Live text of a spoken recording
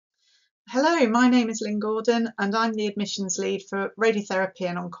Hello, my name is Lynn Gordon and I'm the admissions lead for Radiotherapy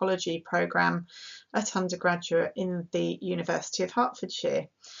and Oncology programme at undergraduate in the University of Hertfordshire.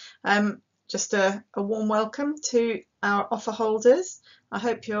 Just a warm welcome to our offer holders. I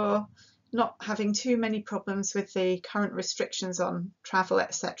hope you're not having too many problems with the current restrictions on travel,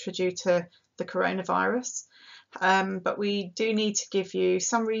 etc. due to the coronavirus. But we do need to give you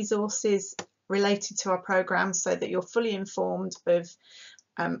some resources related to our programme so that you're fully informed of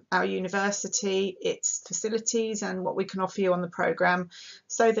our university, its facilities and what we can offer you on the programme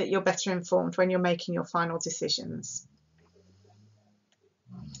so that you're better informed when you're making your final decisions.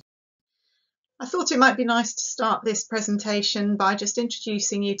 I thought it might be nice to start this presentation by just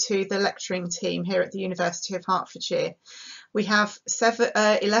introducing you to the lecturing team here at the University of Hertfordshire. We have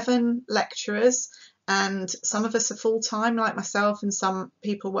 11 lecturers and some of us are full-time like myself and some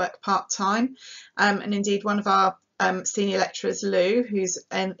people work part-time, and indeed one of our senior lecturers, Lou, who's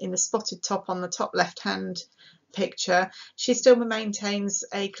in the spotted top on the top left-hand picture, she still maintains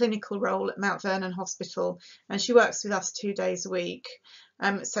a clinical role at Mount Vernon Hospital and she works with us 2 days a week.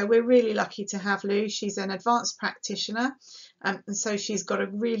 So we're really lucky to have Lou. She's an advanced practitioner, and so she's got a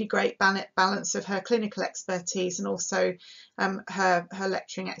really great balance of her clinical expertise and also her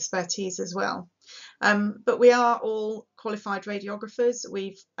lecturing expertise as well. But we are all qualified radiographers.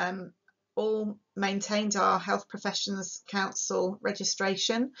 We've all maintained our Health Professions Council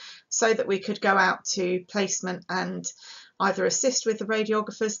registration so that we could go out to placement and either assist with the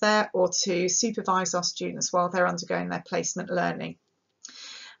radiographers there or to supervise our students while they're undergoing their placement learning.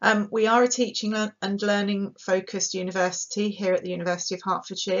 We are a teaching and learning focused university here at the University of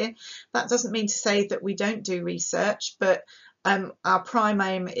Hertfordshire. That doesn't mean to say that we don't do research, but our prime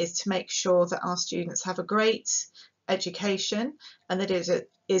aim is to make sure that our students have a great education and that it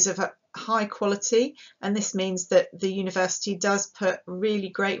is of a high quality, and this means that the university does put really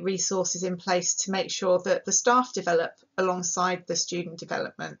great resources in place to make sure that the staff develop alongside the student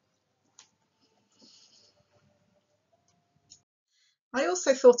development. I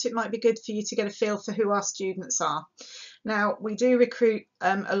also thought it might be good for you to get a feel for who our students are. Now, we do recruit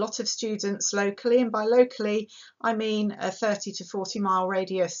a lot of students locally, and by locally I mean a 30 to 40 mile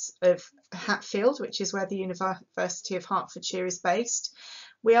radius of Hatfield, which is where the University of Hertfordshire is based.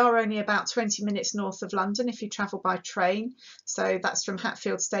 We are only about 20 minutes north of London if you travel by train, so that's from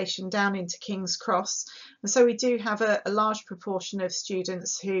Hatfield Station down into King's Cross, and so we do have a large proportion of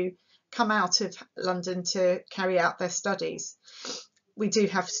students who come out of London to carry out their studies. We do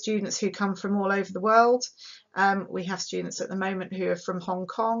have students who come from all over the world. We have students at the moment who are from Hong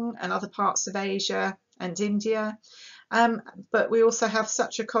Kong and other parts of Asia and India. But we also have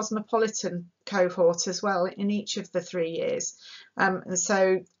such a cosmopolitan cohort as well in each of the 3 years. And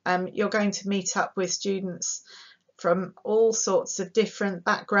so you're going to meet up with students from all sorts of different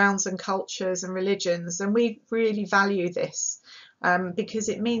backgrounds and cultures and religions. And we really value this because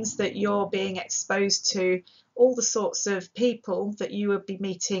it means that you're being exposed to all the sorts of people that you will be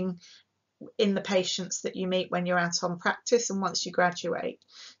meeting in the patients that you meet when you're out on practice and once you graduate.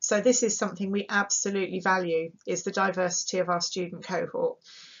 So this is something we absolutely value, is the diversity of our student cohort.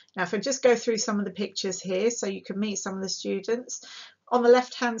 Now, if I just go through some of the pictures here so you can meet some of the students. On the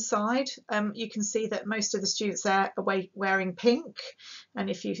left hand side, you can see that most of the students there are wearing pink, and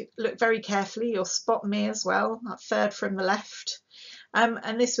if you look very carefully you'll spot me as well, third from the left.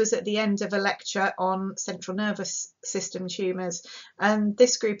 And this was at the end of a lecture on central nervous system tumours, and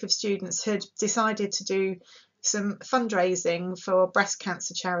this group of students had decided to do some fundraising for breast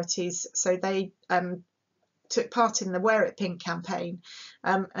cancer charities, so they took part in the Wear It Pink campaign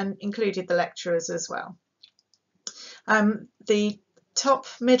and included the lecturers as well. The top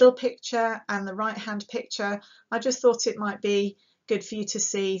middle picture and the right hand picture, I just thought it might be good for you to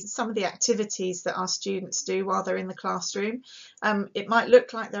see some of the activities that our students do while they're in the classroom. It might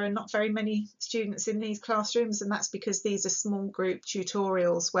look like there are not very many students in these classrooms, and that's because these are small group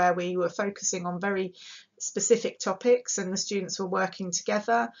tutorials where we were focusing on very specific topics and the students were working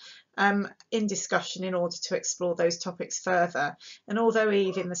together in discussion in order to explore those topics further. And although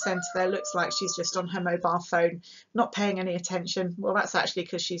Eve in the centre there looks like she's just on her mobile phone not paying any attention, well, that's actually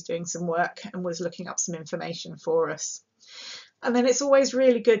because she's doing some work and was looking up some information for us. And then it's always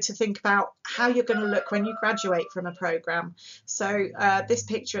really good to think about how you're going to look when you graduate from a programme. So this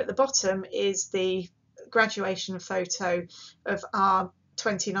picture at the bottom is the graduation photo of our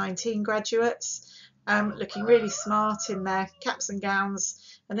 2019 graduates, looking really smart in their caps and gowns.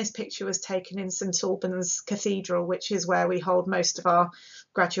 And this picture was taken in St Albans Cathedral, which is where we hold most of our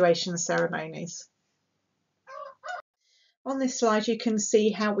graduation ceremonies. On this slide you can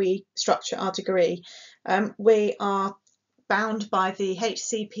see how we structure our degree. We are bound by the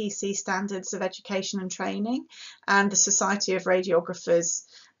HCPC standards of education and training and the Society of Radiographers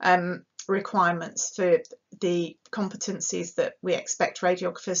requirements for the competencies that we expect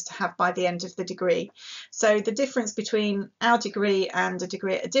radiographers to have by the end of the degree. So the difference between our degree and a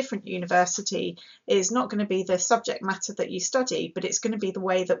degree at a different university is not going to be the subject matter that you study, but it's going to be the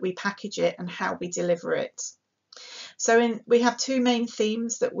way that we package it and how we deliver it. So we have two main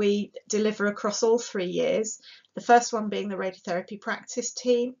themes that we deliver across all 3 years. The first one being the radiotherapy practice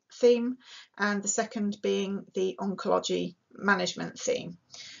theme, and the second being the oncology management theme.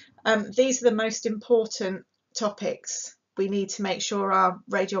 These are the most important topics. We need to make sure our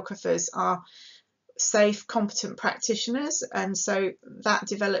radiographers are safe, competent practitioners, and so that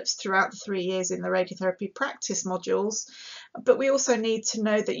develops throughout the 3 years in the radiotherapy practice modules. But we also need to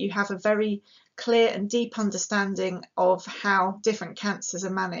know that you have a very clear and deep understanding of how different cancers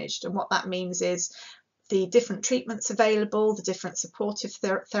are managed, and what that means is the different treatments available, the different supportive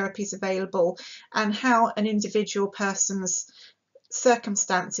therapies available, and how an individual person's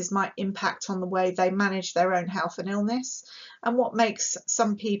circumstances might impact on the way they manage their own health and illness, and what makes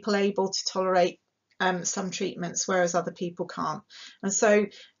some people able to tolerate some treatments whereas other people can't. And so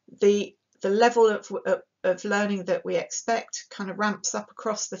the level of learning that we expect kind of ramps up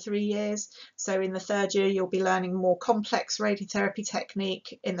across the 3 years. So in the 3rd year you'll be learning more complex radiotherapy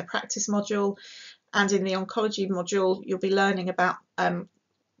technique in the practice module, and in the oncology module you'll be learning about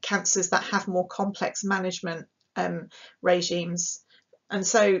cancers that have more complex management regimes. And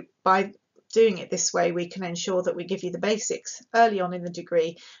so by doing it this way, we can ensure that we give you the basics early on in the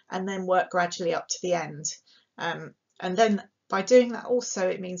degree and then work gradually up to the end. And then by doing that also,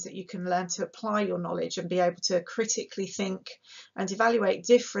 it means that you can learn to apply your knowledge and be able to critically think and evaluate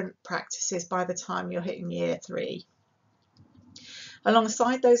different practices by the time you're hitting year 3.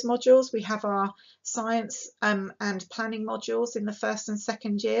 Alongside those modules, we have our science and planning modules in the 1st and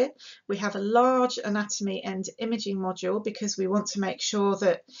 2nd year. We have a large anatomy and imaging module because we want to make sure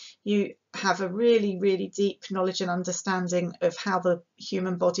that you have a really, really deep knowledge and understanding of how the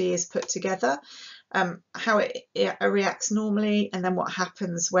human body is put together, how it reacts normally, and then what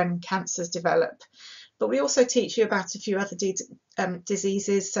happens when cancers develop. But we also teach you about a few other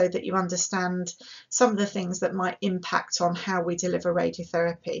diseases so that you understand some of the things that might impact on how we deliver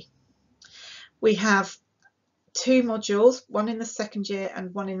radiotherapy. We have 2 modules, one in the 2nd year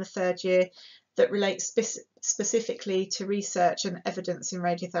and one in the 3rd year, that relate specifically to research and evidence in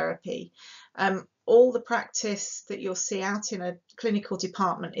radiotherapy. All the practice that you'll see out in a clinical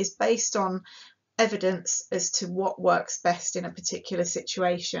department is based on evidence as to what works best in a particular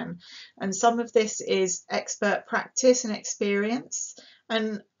situation, and some of this is expert practice and experience,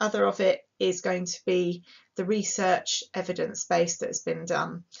 and other of it is going to be the research evidence base that has been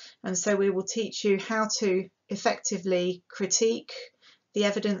done. And so we will teach you how to effectively critique the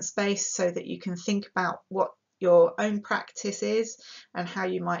evidence base so that you can think about what your own practice is and how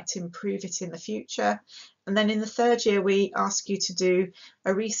you might improve it in the future. And then in the 3rd year we ask you to do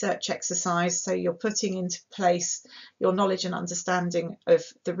a research exercise, so you're putting into place your knowledge and understanding of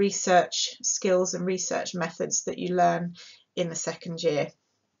the research skills and research methods that you learn in the 2nd year.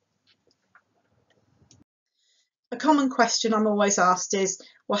 A common question I'm always asked is,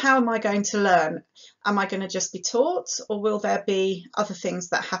 well, how am I going to learn? Am I going to just be taught, or will there be other things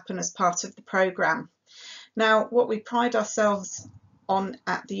that happen as part of the programme? Now, what we pride ourselves on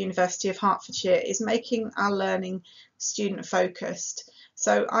at the University of Hertfordshire is making our learning student focused.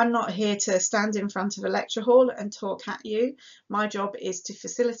 So I'm not here to stand in front of a lecture hall and talk at you. My job is to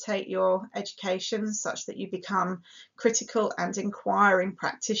facilitate your education such that you become critical and inquiring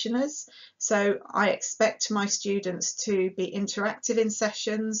practitioners. So I expect my students to be interactive in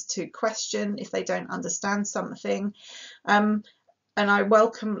sessions, to question if they don't understand something. And I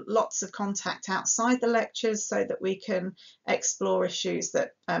welcome lots of contact outside the lectures so that we can explore issues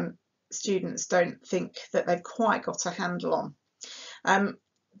that students don't think that they've quite got a handle on.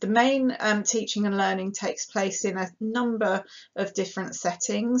 The main teaching and learning takes place in a number of different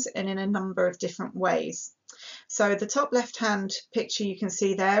settings and in a number of different ways. So the top left hand picture you can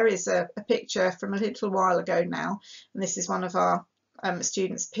see there is a picture from a little while ago now, and this is one of our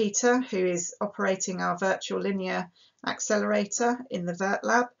students, Peter, who is operating our virtual linear accelerator in the Vert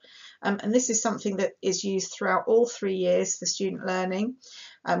Lab, and this is something that is used throughout all 3 years for student learning.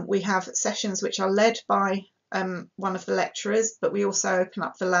 We have sessions which are led by one of the lecturers, but we also open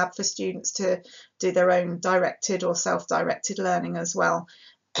up the lab for students to do their own directed or self-directed learning as well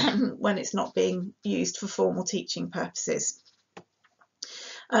when it's not being used for formal teaching purposes.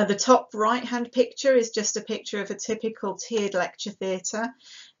 The top right hand picture is just a picture of a typical tiered lecture theatre.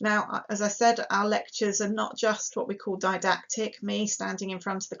 Now, as I said, our lectures are not just what we call didactic, me standing in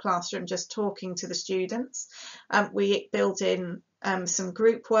front of the classroom just talking to the students. We build in some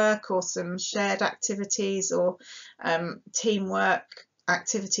group work or some shared activities or teamwork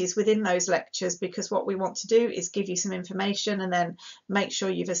activities within those lectures, because what we want to do is give you some information and then make sure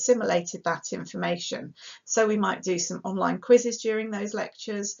you've assimilated that information. So we might do some online quizzes during those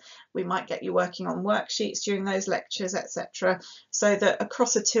lectures, we might get you working on worksheets during those lectures, etc., so that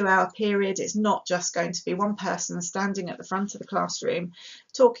across a 2-hour period it's not just going to be one person standing at the front of the classroom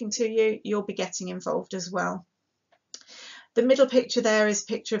talking to you, you'll be getting involved as well. The middle picture there is a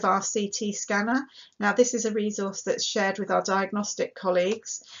picture of our CT scanner. Now, this is a resource that's shared with our diagnostic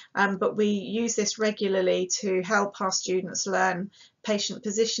colleagues, but we use this regularly to help our students learn patient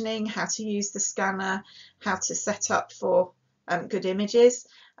positioning, how to use the scanner, how to set up for good images.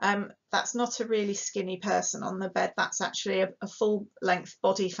 That's not a really skinny person on the bed, that's actually a full-length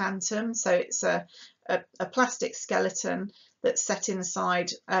body phantom, so it's a plastic skeleton that's set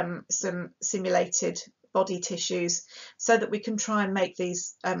inside some simulated body tissues, so that we can try and make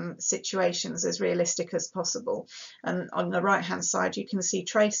these situations as realistic as possible. And on the right hand side you can see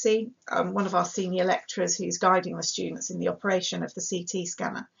Tracy, one of our senior lecturers who's guiding the students in the operation of the CT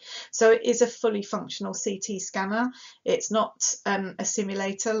scanner. So it is a fully functional CT scanner. It's not a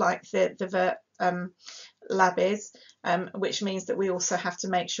simulator like the VERT lab is, which means that we also have to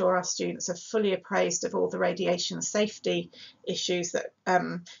make sure our students are fully appraised of all the radiation safety issues that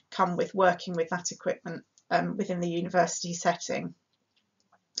come with working with that equipment within the university setting.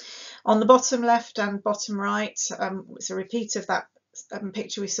 On the bottom left and bottom right, it's a repeat of that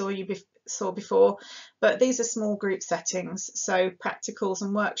picture we saw before, but these are small group settings, so practicals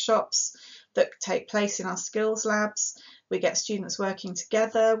and workshops that take place in our skills labs. We get students working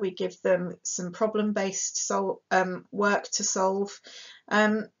together, we give them some problem-based work to solve,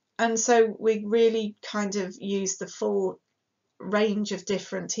 and so we really kind of use the full range of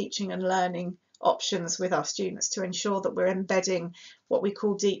different teaching and learning options with our students to ensure that we're embedding what we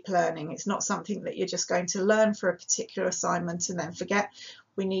call deep learning. It's not something that you're just going to learn for a particular assignment and then forget.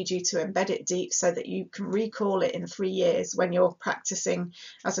 We need you to embed it deep so that you can recall it in 3 years when you're practicing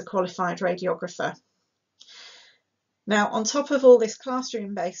as a qualified radiographer. Now, on top of all this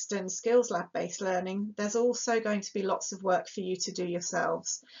classroom-based and skills lab-based learning, there's also going to be lots of work for you to do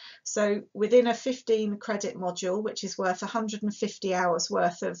yourselves. So within a 15 credit module, which is worth 150 hours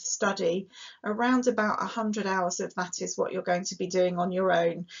worth of study, around about 100 hours of that is what you're going to be doing on your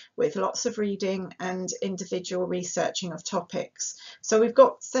own, with lots of reading and individual researching of topics. So we've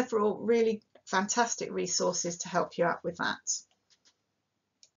got several really fantastic resources to help you out with that.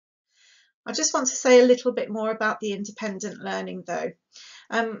 I just want to say a little bit more about the independent learning though.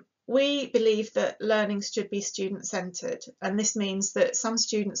 We believe that learning should be student-centred, and this means that some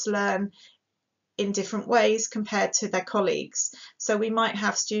students learn in different ways compared to their colleagues. So we might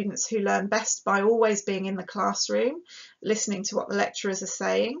have students who learn best by always being in the classroom, listening to what the lecturers are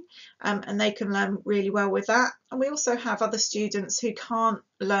saying, and they can learn really well with that. And we also have other students who can't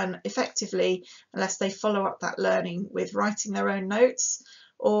learn effectively unless they follow up that learning with writing their own notes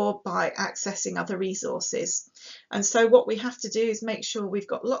or by accessing other resources. And so what we have to do is make sure we've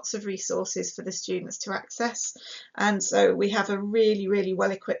got lots of resources for the students to access. And so we have a really, really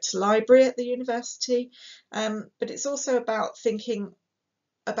well-equipped library at the university, but it's also about thinking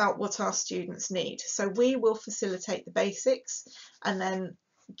about what our students need. So we will facilitate the basics and then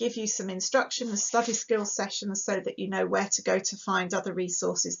give you some instruction and study skills sessions so that you know where to go to find other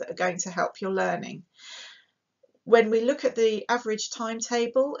resources that are going to help your learning. When we look at the average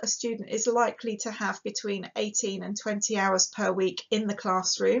timetable, a student is likely to have between 18 and 20 hours per week in the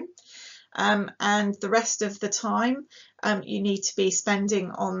classroom, and the rest of the time you need to be spending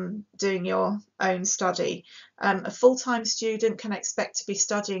on doing your own study. A full-time student can expect to be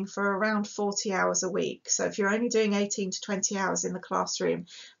studying for around 40 hours a week. So if you're only doing 18 to 20 hours in the classroom,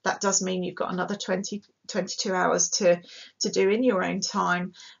 that does mean you've got another 22 hours to do in your own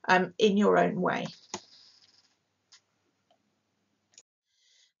time, in your own way.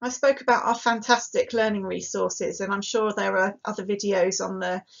 I spoke about our fantastic learning resources, and I'm sure there are other videos on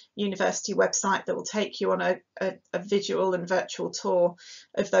the university website that will take you on a visual and virtual tour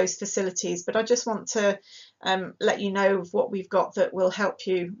of those facilities. But I just want to let you know of what we've got that will help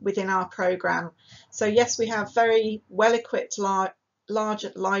you within our programme. So yes, we have very well-equipped large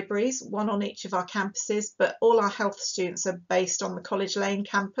libraries, one on each of our campuses, but all our health students are based on the College Lane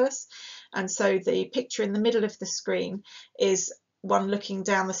campus. And so the picture in the middle of the screen is one looking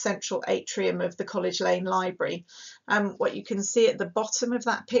down the central atrium of the College Lane Library. What you can see at the bottom of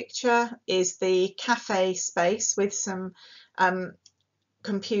that picture is the cafe space with some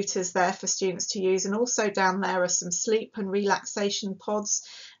computers there for students to use, and also down there are some sleep and relaxation pods.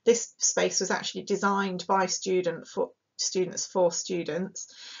 This space was actually designed by students for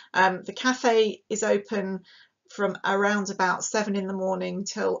students. The cafe is open from around about 7 in the morning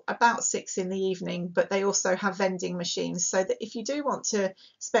till about 6 in the evening, but they also have vending machines, so that if you do want to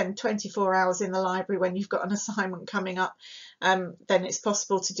spend 24 hours in the library when you've got an assignment coming up, then it's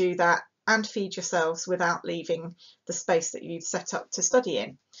possible to do that and feed yourselves without leaving the space that you've set up to study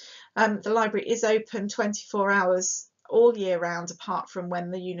in. The library is open 24 hours all year round, apart from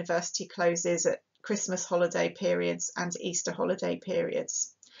when the university closes at Christmas holiday periods and Easter holiday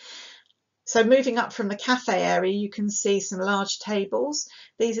periods. So moving up from the cafe area, you can see some large tables.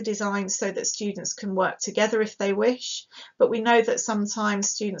 These are designed so that students can work together if they wish, but we know that sometimes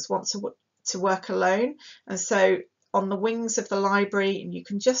students want to work alone, and so on the wings of the library, and you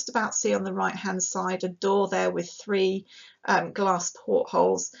can just about see on the right hand side a door there with 3 glass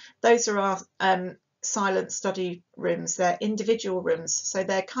portholes. Those are our silent study rooms. They're individual rooms, so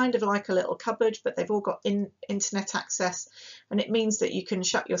they're kind of like a little cupboard, but they've all got internet access, and it means that you can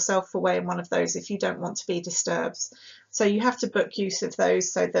shut yourself away in one of those if you don't want to be disturbed. So you have to book use of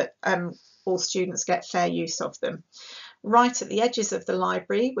those so that all students get fair use of them. Right at the edges of the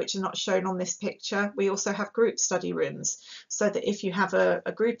library, which are not shown on this picture, we also have group study rooms, so that if you have a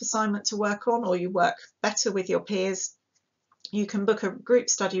group assignment to work on, or you work better with your peers, you can book a group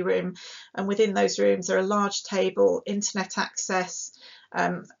study room, and within those rooms are a large table, internet access,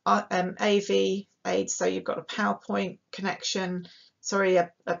 AV aids, so you've got a PowerPoint connection,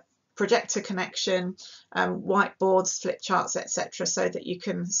 a projector connection, whiteboards, flip charts, etc., so that you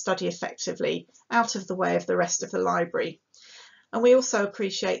can study effectively out of the way of the rest of the library. And we also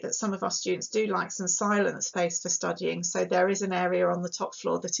appreciate that some of our students do like some silent space for studying, so there is an area on the top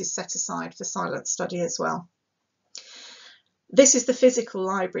floor that is set aside for silent study as well. This is the physical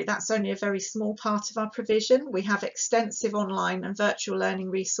library. That's only a very small part of our provision. We have extensive online and virtual learning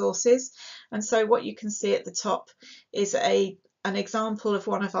resources, and so what you can see at the top is an example of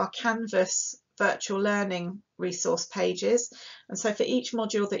one of our Canvas virtual learning resource pages. And so for each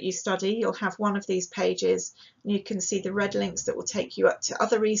module that you study, you'll have one of these pages, and you can see the red links that will take you up to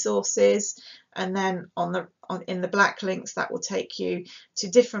other resources, and then in the black links that will take you to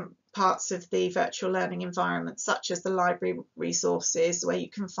different parts of the virtual learning environment, such as the library resources, where you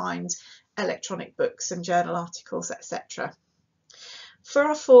can find electronic books and journal articles, etc. For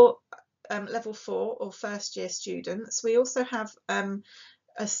our level 4 or first year students, we also have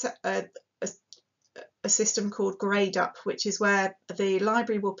a system called Grade Up, which is where the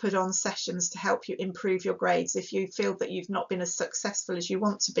library will put on sessions to help you improve your grades if you feel that you've not been as successful as you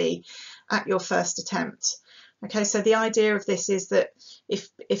want to be at your first attempt. Okay, so the idea of this is that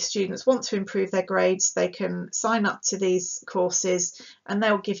if students want to improve their grades, they can sign up to these courses, and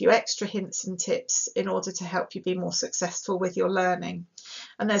they'll give you extra hints and tips in order to help you be more successful with your learning.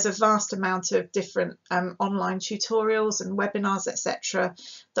 And there's a vast amount of different online tutorials and webinars, etc.,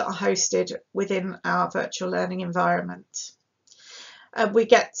 that are hosted within our virtual learning environment. We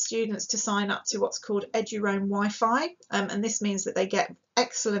get students to sign up to what's called EduRoam Wi-Fi, and this means that they get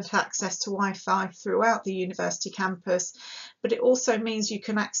excellent access to Wi-Fi throughout the university campus, but it also means you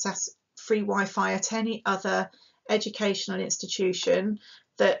can access free Wi-Fi at any other educational institution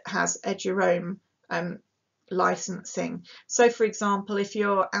that has EduRoam licensing. So for example, if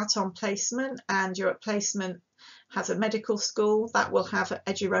you're out on placement and your placement has a medical school, that will have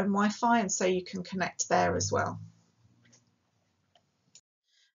EduRoam Wi-Fi, and so you can connect there as well.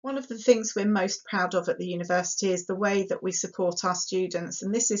 One of the things we're most proud of at the university is the way that we support our students,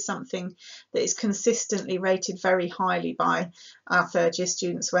 and this is something that is consistently rated very highly by our third year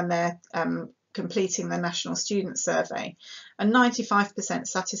students when they're completing their National Student Survey. And 95%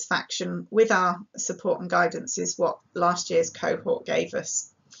 satisfaction with our support and guidance is what last year's cohort gave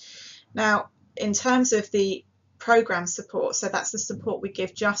us. Now, in terms of the programme support, so that's the support we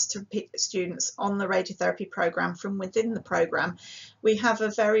give just to students on the radiotherapy programme from within the programme, we have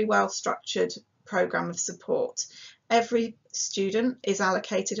a very well structured programme of support. Every student is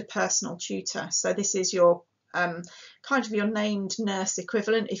allocated a personal tutor, so this is your kind of your named nurse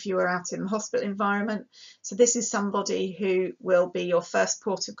equivalent if you were out in the hospital environment. So this is somebody who will be your first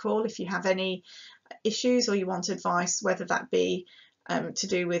port of call if you have any issues or you want advice, whether that be to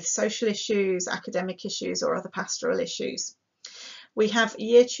do with social issues, academic issues, or other pastoral issues. We have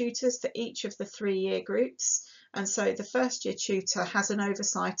year tutors for each of the 3 year groups, and so the first year tutor has an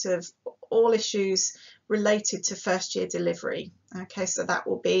oversight of all issues related to first year delivery. Okay, so that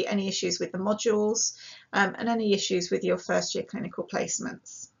will be any issues with the modules and any issues with your first year clinical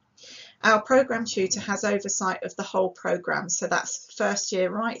placements. Our programme tutor has oversight of the whole programme, so that's first year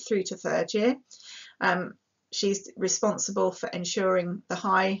right through to 3rd year. She's responsible for ensuring the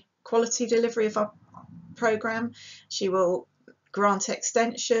high quality delivery of our programme. She will grant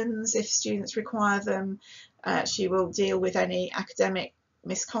extensions if students require them. She will deal with any academic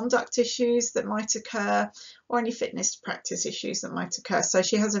misconduct issues that might occur or any fitness to practice issues that might occur. So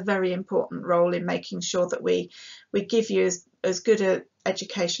she has a very important role in making sure that we give you as good an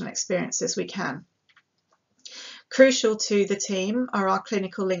educational experience as we can. Crucial to the team are our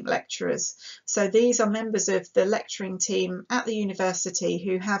clinical link lecturers. So these are members of the lecturing team at the university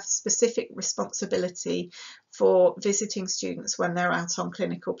who have specific responsibility for visiting students when they're out on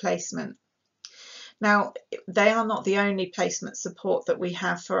clinical placement. Now, they are not the only placement support that we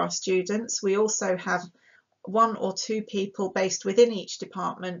have for our students. We also have 1 or 2 people based within each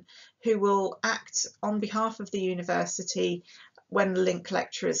department who will act on behalf of the university when the link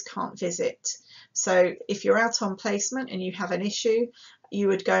lecturers can't visit. So if you're out on placement and you have an issue, you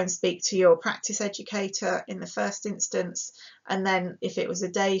would go and speak to your practice educator in the first instance, and then if it was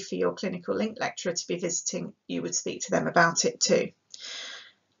a day for your clinical link lecturer to be visiting, you would speak to them about it too.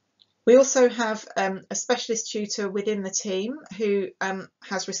 We also have a specialist tutor within the team who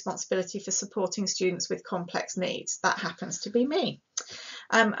has responsibility for supporting students with complex needs. That happens to be me.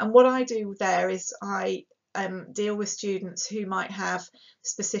 And what I do there is I deal with students who might have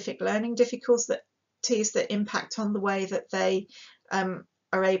specific learning difficulties that impact on the way that they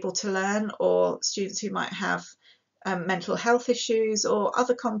are able to learn, or students who might have mental health issues or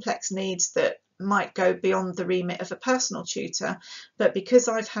other complex needs that might go beyond the remit of a personal tutor. But because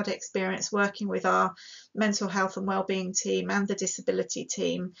I've had experience working with our mental health and wellbeing team and the disability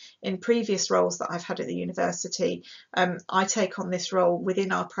team in previous roles that I've had at the university, I take on this role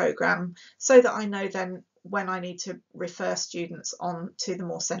within our programme so that I know then when I need to refer students on to the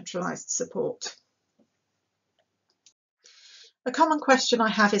more centralised support. A common question I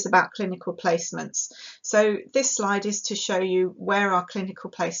have is about clinical placements. So this slide is to show you where our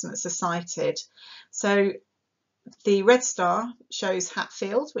clinical placements are sited. So the red star shows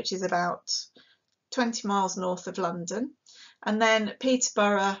Hatfield, which is about 20 miles north of London, and then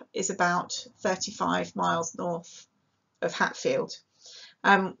Peterborough is about 35 miles north of Hatfield.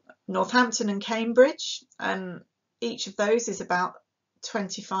 Northampton and Cambridge, each of those is about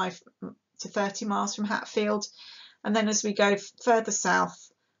 25 to 30 miles from Hatfield. And then as we go further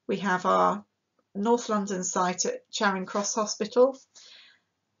south, we have our North London site at Charing Cross Hospital,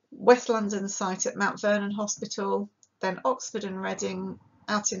 West London site at Mount Vernon Hospital, then Oxford and Reading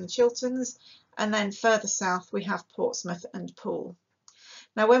out in the Chilterns, and then further south we have Portsmouth and Poole.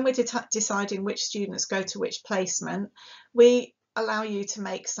 Now, when we're deciding which students go to which placement, we allow you to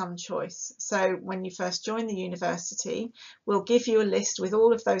make some choice. So when you first join the university, we'll give you a list with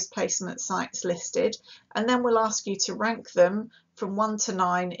all of those placement sites listed, and then we'll ask you to rank them from 1 to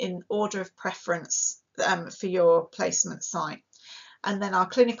 9 in order of preference for your placement site. And then our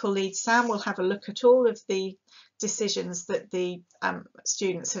clinical lead, Sam, will have a look at all of the decisions that the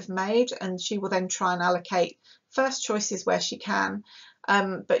students have made, and she will then try and allocate first choices where she can,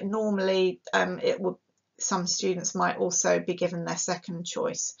 but normally some students might also be given their second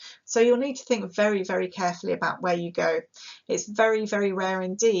choice. So you'll need to think very, very carefully about where you go. It's very, very rare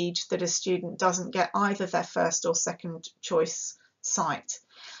indeed that a student doesn't get either their first or second choice site.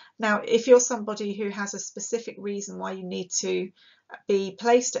 Now, if you're somebody who has a specific reason why you need to be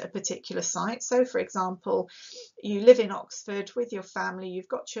placed at a particular site, so for example, you live in Oxford with your family, you've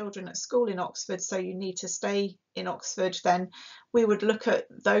got children at school in Oxford, so you need to stay in Oxford, then we would look at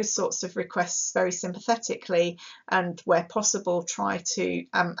those sorts of requests very sympathetically and, where possible, try to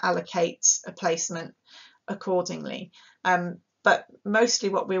allocate a placement accordingly. But mostly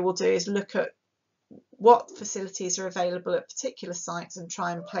what we will do is look at what facilities are available at particular sites and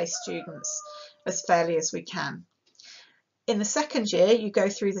try and place students as fairly as we can. In the second year, you go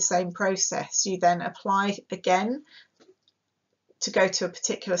through the same process. You then apply again to go to a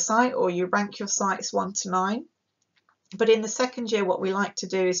particular site, or you rank your sites 1 to 9. But in the second year, what we like to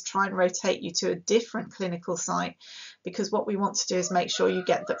do is try and rotate you to a different clinical site, because what we want to do is make sure you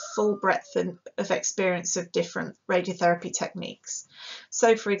get the full breadth of experience of different radiotherapy techniques.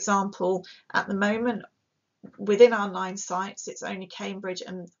 So, for example, at the moment, within our 9 sites, it's only Cambridge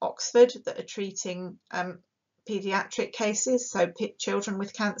and Oxford that are treating paediatric cases, so children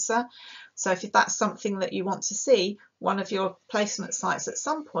with cancer. So if that's something that you want to see, one of your placement sites at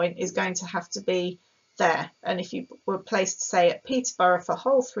some point is going to have to be there. And if you were placed, say, at Peterborough for a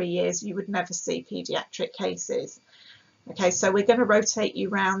whole 3 years, you would never see paediatric cases. Okay, so we're going to rotate you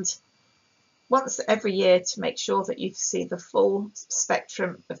round once every year to make sure that you see the full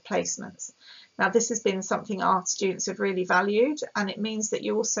spectrum of placements. Now, this has been something our students have really valued, and it means that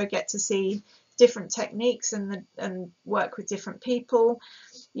you also get to see different techniques and work with different people.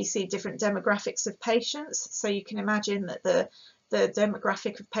 You see different demographics of patients, so you can imagine that the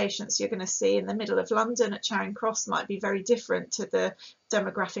demographic of patients you're going to see in the middle of London at Charing Cross might be very different to the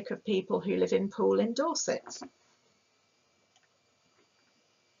demographic of people who live in Poole in Dorset.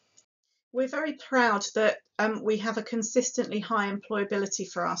 We're very proud that we have a consistently high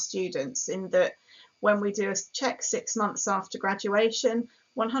employability for our students, in that when we do a check 6 months after graduation,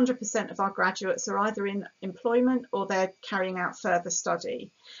 100% of our graduates are either in employment or they're carrying out further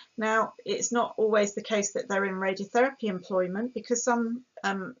study. Now, it's not always the case that they're in radiotherapy employment, because some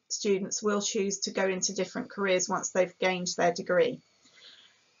students will choose to go into different careers once they've gained their degree.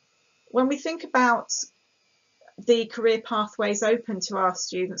 When we think about the career pathways open to our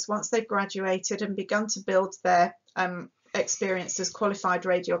students once they've graduated and begun to build their experience as qualified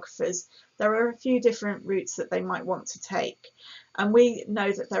radiographers, there are a few different routes that they might want to take. And we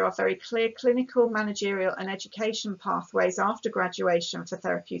know that there are very clear clinical, managerial and education pathways after graduation for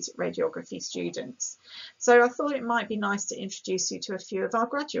therapeutic radiography students. So I thought it might be nice to introduce you to a few of our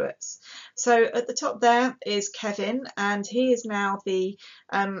graduates. So at the top there is Kevin, and he is now the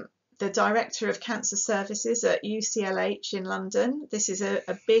Director of Cancer Services at UCLH in London. This is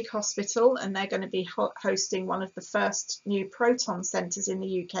a big hospital, and they're going to be hosting one of the first new proton centres in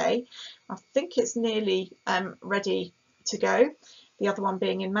the UK. I think it's nearly ready to go, the other one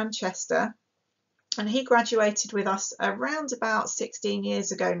being in Manchester. And he graduated with us around about 16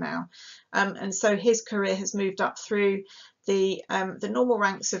 years ago now. And so his career has moved up through the normal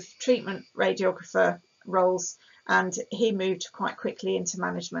ranks of treatment radiographer roles, and he moved quite quickly into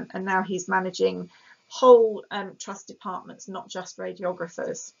management, and now he's managing whole trust departments, not just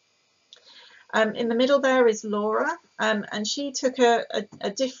radiographers. In the middle there is Laura, and she took a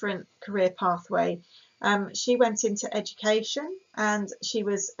different career pathway. She went into education, and she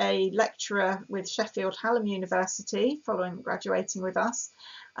was a lecturer with Sheffield Hallam University following graduating with us,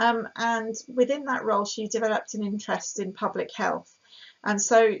 and within that role she developed an interest in public health. And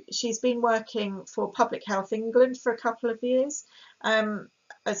so she's been working for Public Health England for a couple of years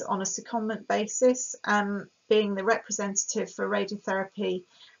as on a secondment basis, being the representative for radiotherapy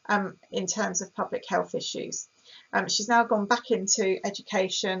in terms of public health issues. She's now gone back into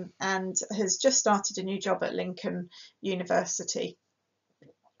education and has just started a new job at Lincoln University.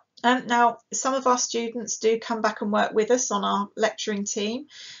 Now, some of our students do come back and work with us on our lecturing team,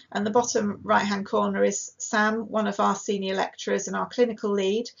 and the bottom right hand corner is Sam, one of our senior lecturers and our clinical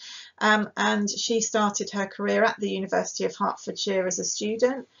lead, and she started her career at the University of Hertfordshire as a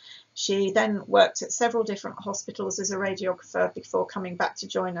student. She then worked at several different hospitals as a radiographer before coming back to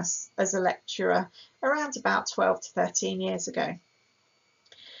join us as a lecturer around about 12 to 13 years ago.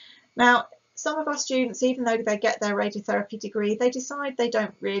 Now, some of our students, even though they get their radiotherapy degree, they decide they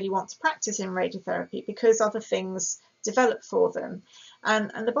don't really want to practice in radiotherapy because other things develop for them.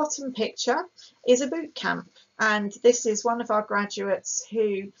 And the bottom picture is a boot camp. And this is one of our graduates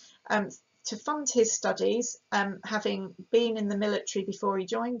who, to fund his studies, having been in the military before he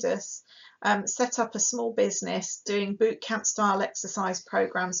joined us, set up a small business doing boot camp style exercise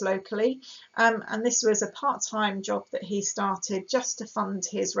programs locally, and this was a part-time job that he started just to fund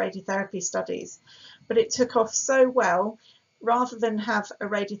his radiotherapy studies. But it took off so well, rather than have a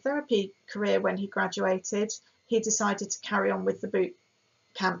radiotherapy career when he graduated, he decided to carry on with the boot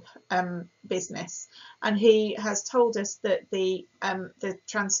camp business, and he has told us that the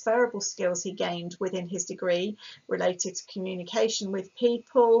transferable skills he gained within his degree related to communication with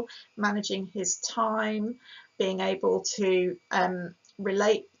people, managing his time, being able to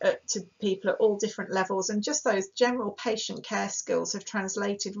relate to people at all different levels, and just those general patient care skills have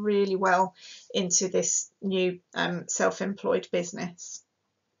translated really well into this new self-employed business.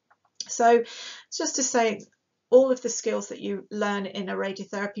 So just to say, all of the skills that you learn in a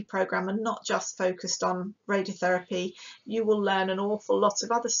radiotherapy program are not just focused on radiotherapy. You will learn an awful lot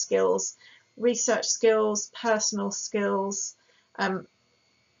of other skills, research skills, personal skills,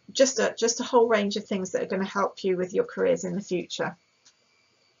 just a whole range of things that are going to help you with your careers in the future.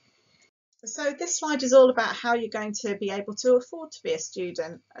 So this slide is all about how you're going to be able to afford to be a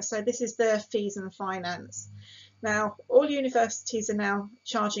student. So this is the fees and finance. Now, all universities are now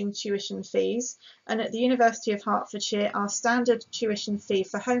charging tuition fees, and at the University of Hertfordshire, our standard tuition fee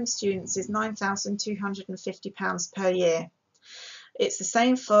for home students is £9,250 per year. It's the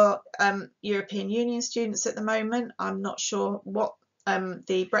same for European Union students at the moment. I'm not sure what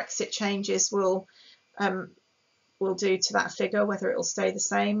the Brexit changes will do to that figure, whether it will stay the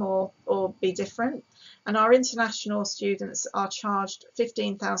same or be different. And our international students are charged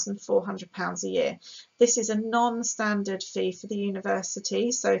 £15,400 a year. This is a non-standard fee for the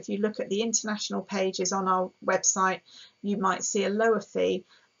university, so if you look at the international pages on our website, you might see a lower fee.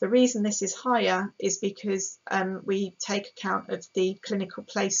 The reason this is higher is because we take account of the clinical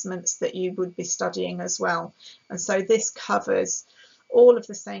placements that you would be studying as well, and so this covers all of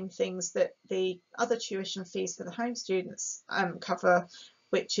the same things that the other tuition fees for the home students cover,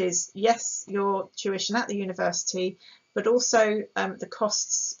 which is, yes, your tuition at the university, but also the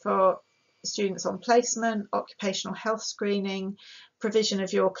costs for students on placement, occupational health screening, provision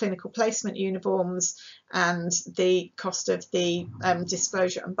of your clinical placement uniforms, and the cost of the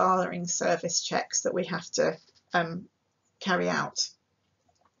disclosure and barring service checks that we have to carry out.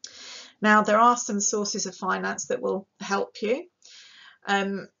 Now, there are some sources of finance that will help you.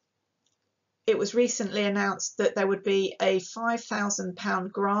 It was recently announced that there would be a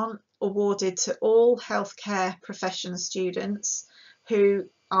 £5,000 grant awarded to all healthcare profession students who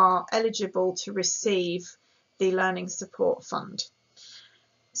are eligible to receive the Learning Support Fund.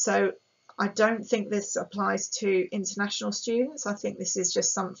 So I don't think this applies to international students. I think this is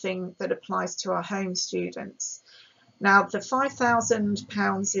just something that applies to our home students. Now, the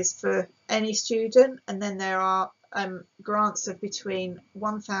 £5,000 is for any student, and then there are grants of between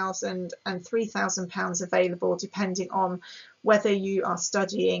 £1,000 and £3,000 available, depending on whether you are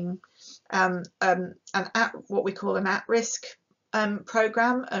studying what we call an at-risk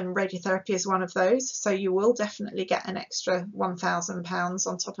programme, and radiotherapy is one of those. So you will definitely get an extra £1,000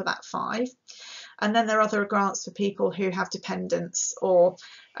 on top of that £5,000. And then there are other grants for people who have dependents or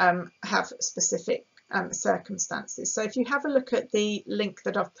have specific circumstances. So if you have a look at the link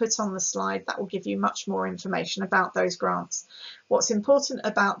that I've put on the slide, that will give you much more information about those grants. What's important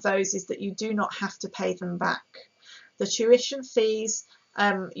about those is that you do not have to pay them back. The tuition fees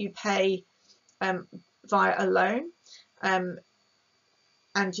you pay via a loan, and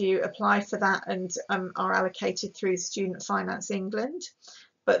you apply for that and are allocated through Student Finance England.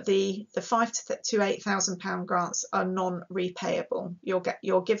 But the £5,000 to £8,000 grants are non-repayable.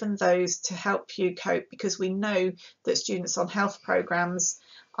 You're given those to help you cope, because we know that students on health programmes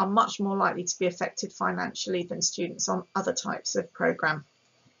are much more likely to be affected financially than students on other types of programme.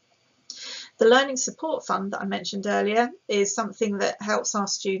 The Learning Support Fund that I mentioned earlier is something that helps our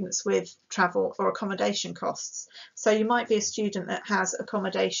students with travel or accommodation costs. So you might be a student that has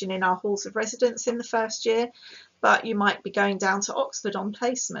accommodation in our halls of residence in the first year, but you might be going down to Oxford on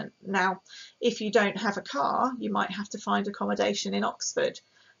placement. Now, if you don't have a car, you might have to find accommodation in Oxford,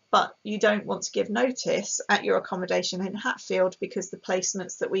 but you don't want to give notice at your accommodation in Hatfield, because the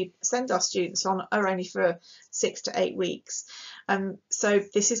placements that we send our students on are only for 6 to 8 weeks. So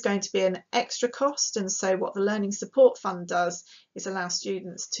this is going to be an extra cost, and so what the Learning Support Fund does is allow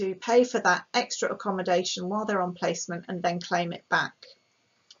students to pay for that extra accommodation while they're on placement and then claim it back.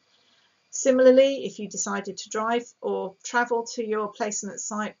 Similarly, if you decided to drive or travel to your placement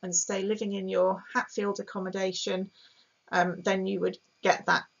site and stay living in your Hatfield accommodation, then you would get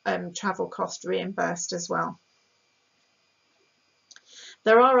that travel cost reimbursed as well.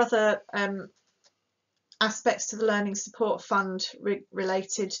 There are other aspects to the Learning Support Fund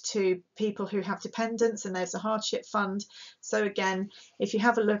related to people who have dependents, and there's a hardship fund. So again, if you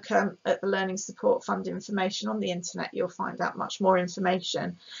have a look at the Learning Support Fund information on the internet, you'll find out much more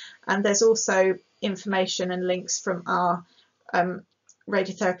information. And there's also information and links from our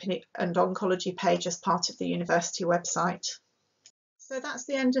Radiotherapy and Oncology page as part of the university website. So that's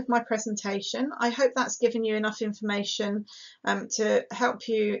the end of my presentation. I hope that's given you enough information to help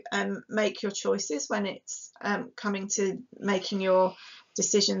you make your choices when it's coming to making your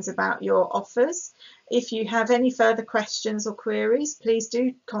decisions about your offers. If you have any further questions or queries, please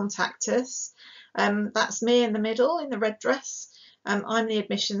do contact us. That's me in the middle in the red dress. I'm the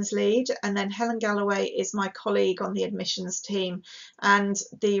admissions lead, and then Helen Galloway is my colleague on the admissions team, and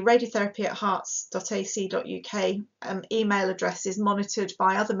the radiotherapy@hearts.ac.uk email address is monitored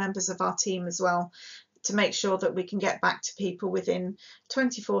by other members of our team as well, to make sure that we can get back to people within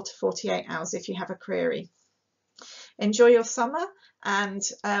 24 to 48 hours if you have a query. Enjoy your summer, and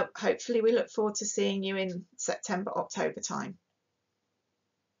hopefully we look forward to seeing you in September, October time.